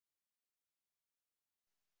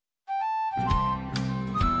It's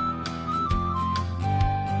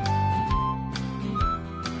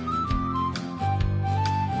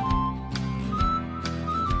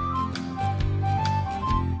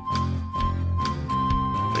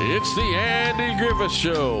the Andy Griffith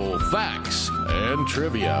Show, Facts and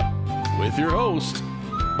Trivia, with your host,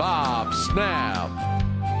 Bob Snap.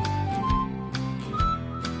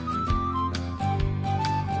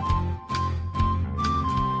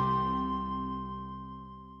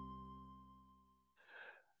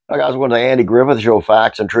 Hi guys, welcome to the Andy Griffith Show,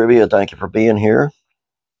 Facts and Trivia. Thank you for being here.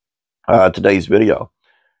 Today's video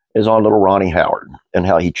is on little Ronnie Howard and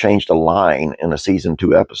how he changed a line in a season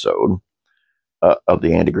 2 episode of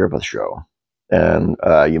the Andy Griffith Show. And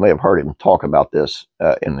you may have heard him talk about this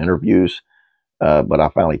in interviews, but I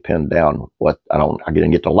finally pinned down what I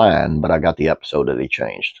didn't get the line, but I got the episode that he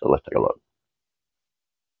changed. So let's take a look.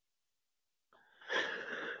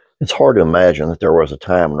 It's hard to imagine that there was a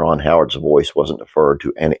time when Ron Howard's voice wasn't deferred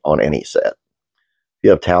to on any set. If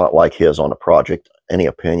you have talent like his on a project, any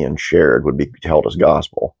opinion shared would be held as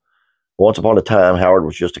gospel. Once upon a time, Howard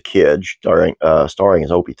was just a kid, starring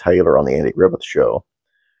as Opie Taylor on the Andy Griffith Show.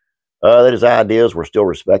 That his ideas were still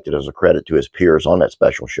respected as a credit to his peers on that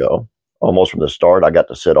special show. Almost from the start, I got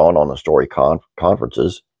to sit on the story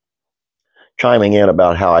conferences, chiming in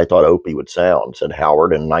about how I thought Opie would sound, said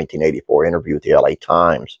Howard in a 1984 interview with the LA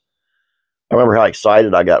Times. I remember how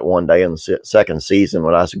excited I got one day in the second season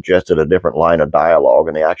when I suggested a different line of dialogue,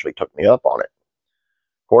 and they actually took me up on it.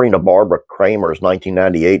 According to Barbara Kramer's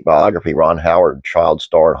 1998 biography, Ron Howard, child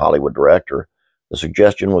star and Hollywood director, the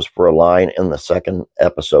suggestion was for a line in the second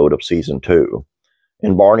episode of season 2.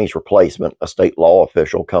 In Barney's replacement, a state law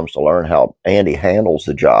official comes to learn how Andy handles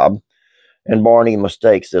the job, and Barney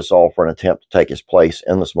mistakes this all for an attempt to take his place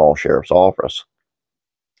in the small sheriff's office.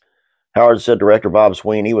 Howard said director Bob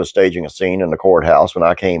Sweeney was staging a scene in the courthouse when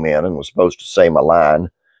I came in and was supposed to say my line,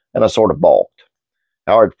 and I sort of balked.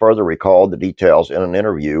 Howard further recalled the details in an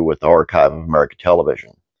interview with the Archive of American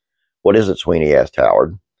Television. "What is it?" Sweeney asked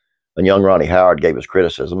Howard. And young Ronnie Howard gave his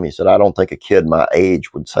criticism. He said, "I don't think a kid my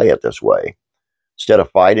age would say it this way." Instead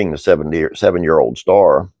of fighting the 7-year-old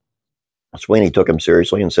star, Sweeney took him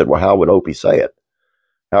seriously and said, "Well, how would Opie say it?"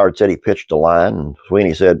 Howard said he pitched a line, and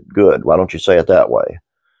Sweeney said, "Good, why don't you say it that way?"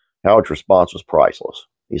 Howard's response was priceless.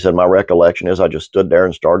 He said, "My recollection is I just stood there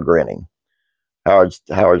and started grinning."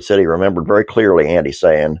 Howard said he remembered very clearly Andy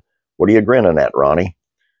saying, "What are you grinning at, Ronnie?"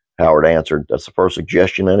 Howard answered, "That's the first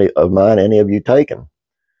suggestion of mine any of you taken."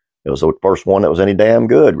 "It was the first one that was any damn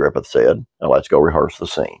good," Griffith said. "Now let's go rehearse the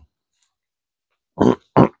scene."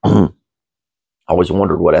 I always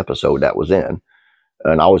wondered what episode that was in,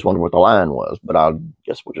 and I always wondered what the line was, but I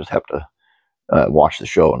guess we'll just have to watch the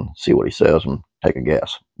show and see what he says and take a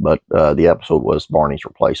guess. But the episode was Barney's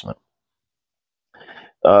replacement.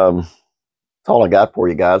 That's all I got for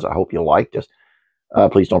you guys. I hope you liked this.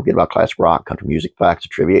 Please don't forget about classic rock, country music, facts,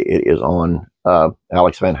 and trivia. It is on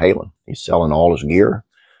Alex Van Halen. He's selling all his gear,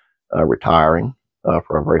 retiring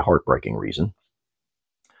for a very heartbreaking reason.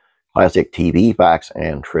 Classic TV, facts,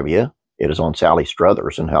 and trivia. It is on Sally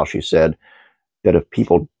Struthers and how she said that if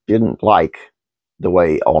people didn't like the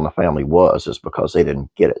way All in the Family was, it's because they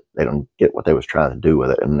didn't get it. They didn't get what they was trying to do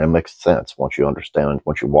with it. And it makes sense once you understand,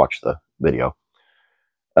 once you watch the video.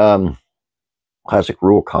 Classic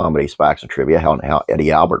rural comedies, facts, and trivia, how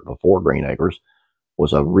Eddie Albert before Green Acres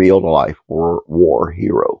was a real-life war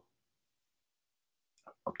hero.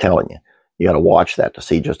 I'm telling you, you got to watch that to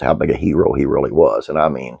see just how big a hero he really was. And I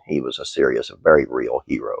mean, he was a serious, a very real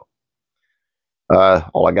hero.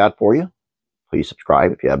 All I got for you. Please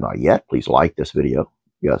subscribe if you have not yet. Please like this video.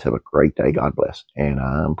 You guys have a great day. God bless. And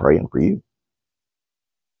I'm praying for you.